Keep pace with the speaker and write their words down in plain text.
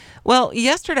Well,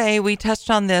 yesterday we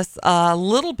touched on this a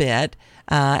little bit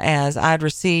as I'd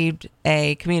received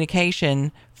a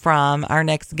communication from our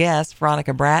next guest,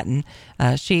 Veronica Bratton.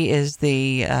 She is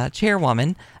the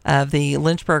chairwoman of the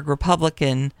Lynchburg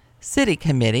Republican City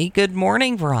Committee. Good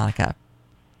morning, Veronica.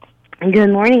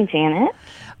 Good morning, Janet.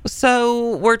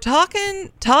 So we're talking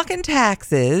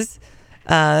taxes.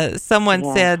 Someone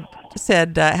said,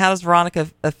 how does Veronica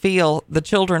feel? The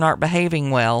children aren't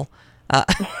behaving well.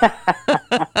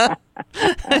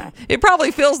 It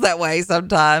probably feels that way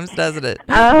sometimes, doesn't it?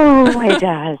 Oh, it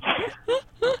does.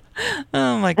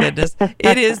 Oh my goodness!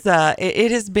 It is.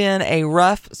 It has been a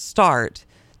rough start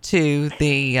to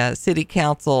the city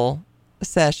council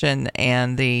session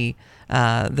and the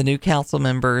new council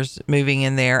members moving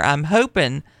in there. I'm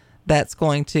hoping that's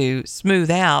going to smooth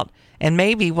out, and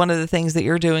maybe one of the things that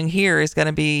you're doing here is going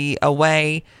to be a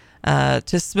way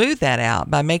to smooth that out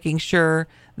by making sure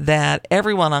that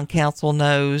everyone on council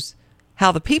knows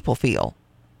how the people feel.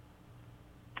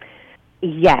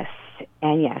 Yes,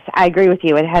 and yes, I agree with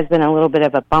you. It has been a little bit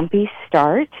of a bumpy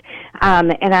start,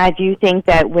 and I do think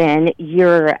that when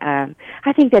you're,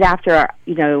 I think that after,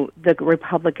 the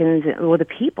Republicans, or the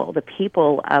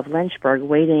people of Lynchburg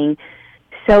waiting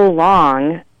so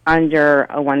long under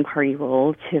a one-party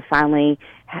rule to finally,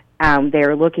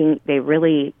 they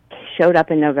really showed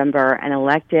up in November and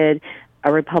elected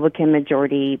a Republican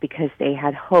majority because they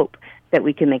had hope that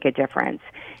we could make a difference.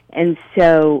 And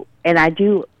so, and I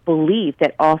do believe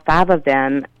that all five of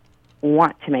them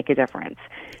want to make a difference.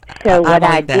 So what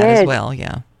I did as well,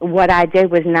 yeah. What I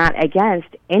did was not against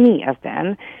any of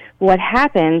them. What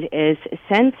happened is,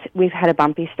 since we've had a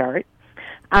bumpy start,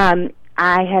 I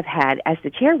have had, as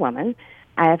the chairwoman,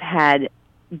 I have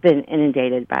been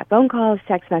inundated by phone calls,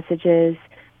 text messages,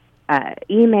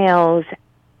 emails.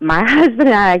 My husband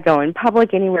and I go in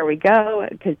public anywhere we go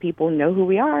because people know who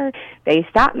we are. They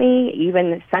stop me even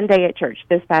this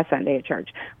past Sunday at church,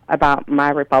 about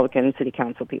my Republican city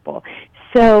council people.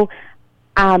 So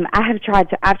I've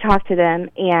talked to them,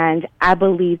 and I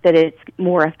believe that it's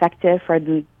more effective for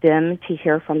them to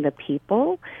hear from the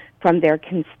people, from their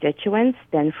constituents,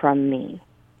 than from me.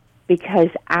 Because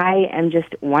I am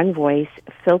just one voice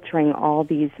filtering all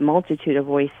these multitude of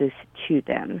voices to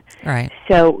them. Right.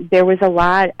 So there was a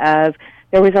lot of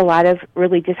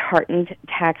really disheartened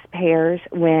taxpayers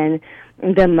when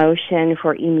the motion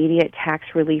for immediate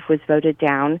tax relief was voted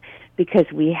down,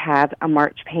 because we have a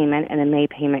March payment and a May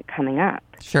payment coming up.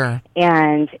 Sure.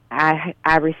 And I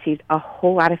received a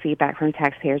whole lot of feedback from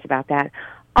taxpayers about that.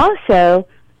 Also,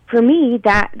 for me,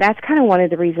 that's kind of one of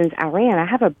the reasons I ran. I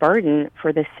have a burden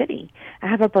for the city. I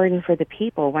have a burden for the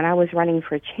people. When I was running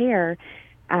for chair,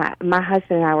 my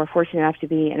husband and I were fortunate enough to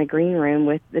be in a green room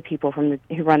with the people who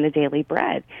run the Daily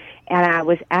Bread, and I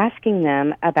was asking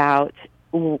them about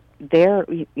their,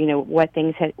 what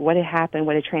had happened,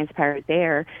 what had transpired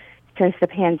there since the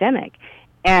pandemic.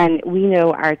 And we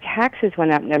know our taxes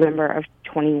went up November of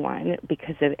 21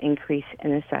 because of increase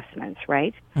in assessments,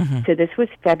 right? Mm-hmm. So this was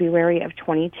February of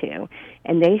 22.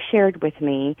 And they shared with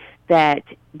me that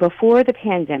before the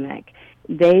pandemic,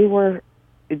 they were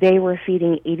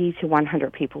feeding 80 to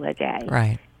 100 people a day.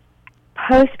 Right.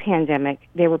 Post-pandemic,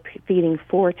 they were feeding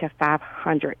 400 to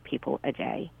 500 people a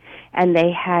day. And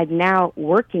they had now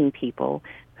working people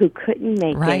who couldn't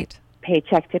make it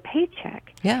paycheck to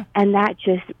paycheck. Yeah. And that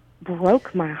just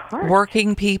broke my heart.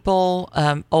 Working people,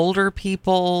 older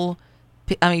people,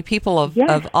 people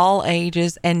of all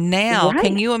ages. And now,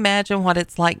 Can you imagine what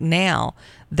it's like now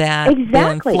that the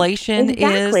inflation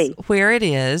is where it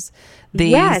is?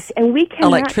 These and we cannot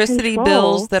electricity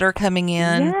bills that are coming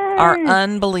in are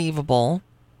unbelievable.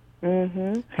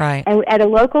 Mm-hmm. Right. And at a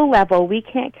local level, we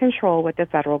can't control what the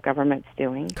federal government's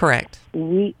doing. Correct.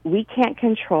 We can't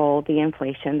control the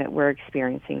inflation that we're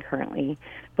experiencing currently.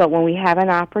 But when we have an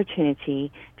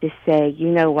opportunity to say, you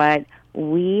know what,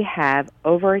 we have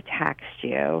overtaxed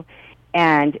you,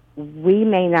 and we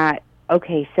may not,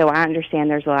 okay, so I understand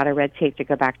there's a lot of red tape to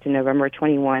go back to November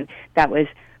 21. That was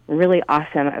really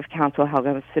awesome of Council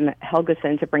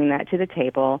Helgeson to bring that to the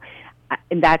table.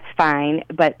 And that's fine,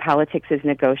 but politics is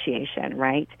negotiation,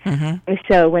 right? Mm-hmm. And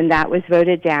so when that was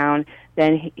voted down,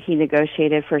 then he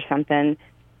negotiated for something,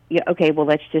 okay, well,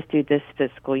 let's just do this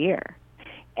fiscal year.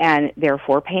 And there are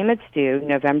 4 payments due,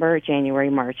 November, January,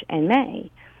 March, and May.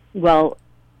 Well,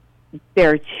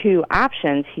 there are 2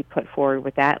 options he put forward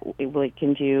with that. We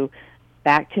can do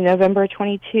back to November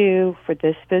 22 for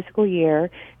this fiscal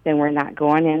year, then we're not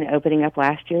going in and opening up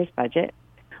last year's budget.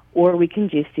 Or we can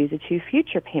just do the 2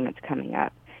 future payments coming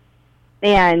up.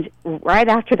 And right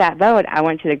after that vote, I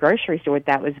went to the grocery store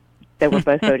that was that were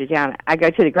both voted down. I go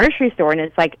to the grocery store, and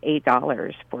it's like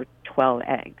 $8 for 12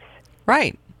 eggs.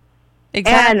 Right.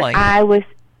 Exactly.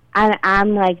 And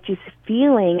I'm like just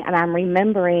feeling, and I'm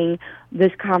remembering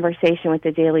this conversation with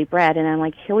the Daily Bread, and I'm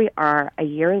like, here we are a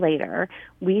year later.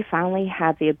 We finally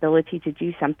have the ability to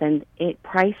do something.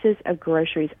 Prices of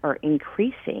groceries are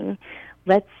increasing.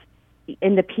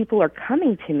 And the people are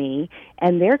coming to me,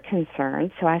 and they're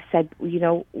concerned. So I said,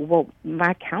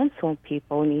 my council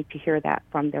people need to hear that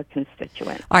from their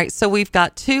constituents. All right, so we've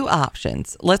got two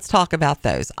options. Let's talk about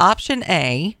those. Option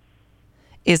A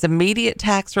is immediate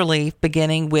tax relief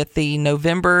beginning with the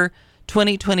November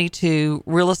 2022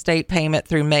 real estate payment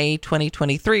through May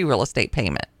 2023 real estate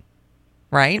payment,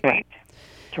 right?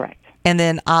 Correct. And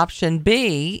then option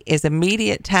B is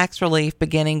immediate tax relief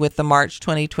beginning with the March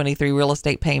 2023 real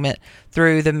estate payment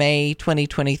through the May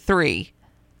 2023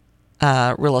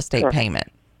 real estate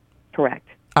payment. Correct.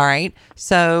 All right.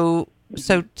 So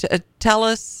tell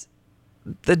us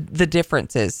the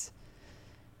differences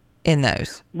in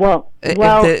those. Well,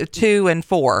 the 2 and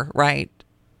 4, right?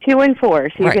 2 and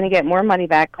 4. So you're going to get more money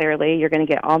back, clearly. You're going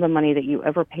to get all the money that you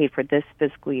overpaid for this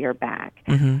fiscal year back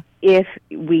if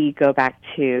we go back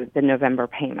to the November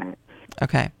payment.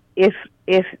 Okay. If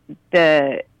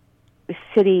the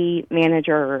city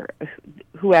manager,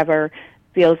 whoever,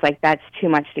 feels like that's too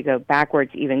much to go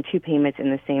backwards, even 2 payments in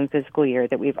the same fiscal year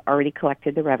that we've already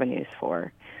collected the revenues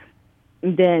for,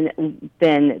 then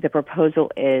the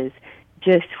proposal is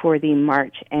just for the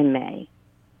March and May.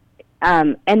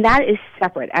 And that is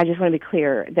separate. I just want to be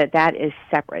clear that is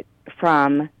separate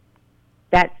from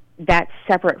that's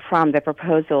separate from the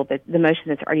proposal, that the motion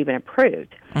that's already been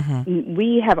approved.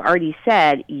 We have already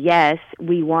said, yes,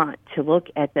 we want to look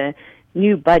at the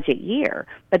new budget year,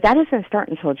 but that doesn't start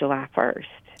until July 1st.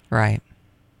 Right.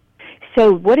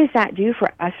 So what does that do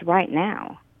for us right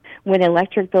now? When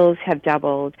electric bills have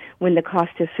doubled, when the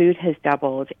cost of food has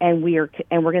doubled, and we're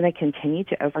going to continue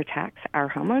to overtax our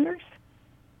homeowners,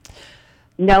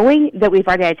 knowing that we've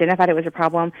already identified it was a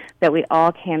problem, that we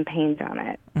all campaigned on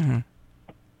it.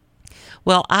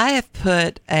 Well, I have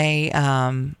put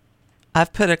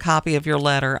I've put a copy of your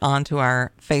letter onto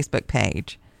our Facebook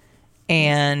page,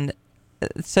 and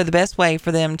so the best way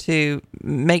for them to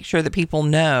make sure that people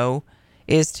know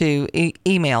is to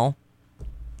email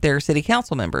their city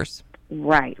council members.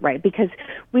 Right, because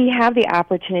we have the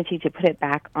opportunity to put it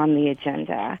back on the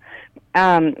agenda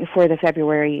for the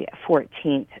February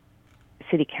 14th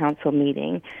city council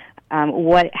meeting.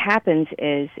 What happens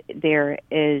is there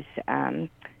is,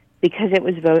 because it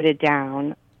was voted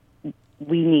down,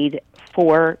 we need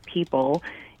 4 people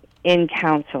in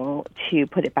council to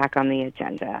put it back on the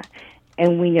agenda.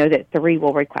 And we know that 3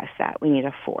 will request that. We need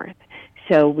a 4th.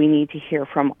 So we need to hear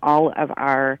from all of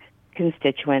our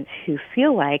constituents who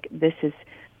feel like this is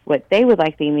what they would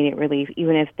like, the immediate relief,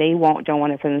 even if they don't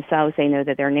want it for themselves. They know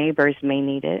that their neighbors may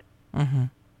need it.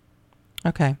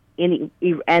 Okay. And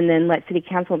then let city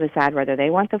council decide whether they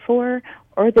want the 4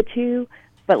 or the 2,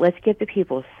 but let's give the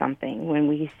people something when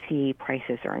we see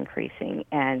prices are increasing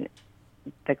and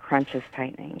the crunch is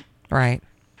tightening. Right.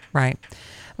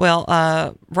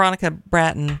 Well, Veronica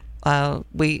Bratton,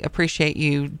 we appreciate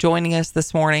you joining us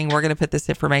this morning. We're going to put this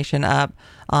information up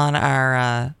on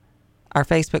our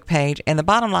Facebook page. And the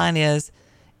bottom line is,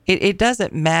 it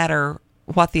doesn't matter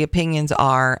what the opinions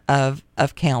are of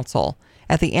council.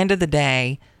 At the end of the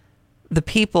day, the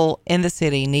people in the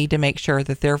city need to make sure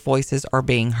that their voices are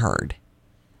being heard.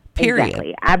 Period.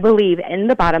 Exactly. I believe in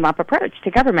the bottom-up approach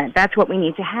to government. That's what we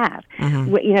need to have.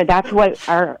 That's what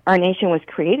our nation was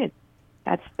created.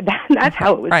 That's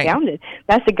how it was founded.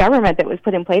 That's the government that was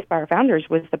put in place by our founders,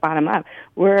 was the bottom up.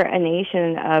 We're a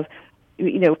nation of,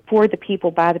 for the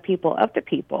people, by the people, of the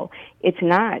people. It's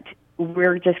not,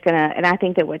 we're just going to, and I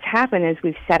think that what's happened is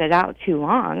we've set it out too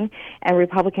long, and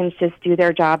Republicans just do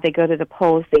their job. They go to the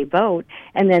polls, they vote,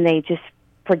 and then they just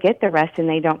forget the rest and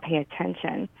they don't pay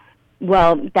attention.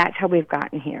 Well, that's how we've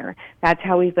gotten here. That's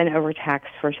how we've been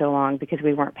overtaxed for so long, because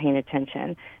we weren't paying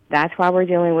attention. That's why we're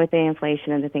dealing with the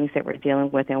inflation and the things that we're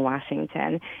dealing with in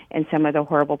Washington and some of the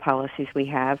horrible policies we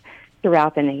have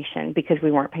throughout the nation, because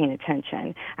we weren't paying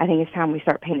attention. I think it's time we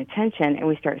start paying attention and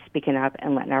we start speaking up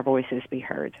and letting our voices be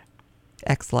heard.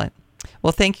 Excellent.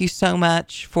 Well, thank you so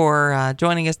much for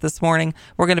joining us this morning.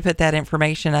 We're going to put that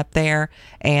information up there,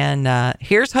 and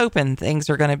here's hoping things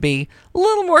are going to be a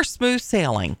little more smooth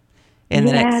sailing in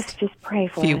the next just pray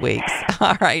for few us. weeks.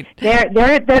 All right. They're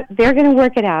going to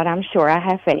work it out, I'm sure. I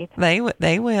have faith. They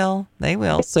will.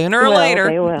 Sooner or later.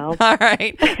 They will. All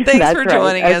right. Thanks for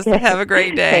joining us. Have a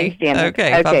great day. Thanks, Janet.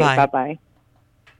 Okay, bye-bye. Bye-bye.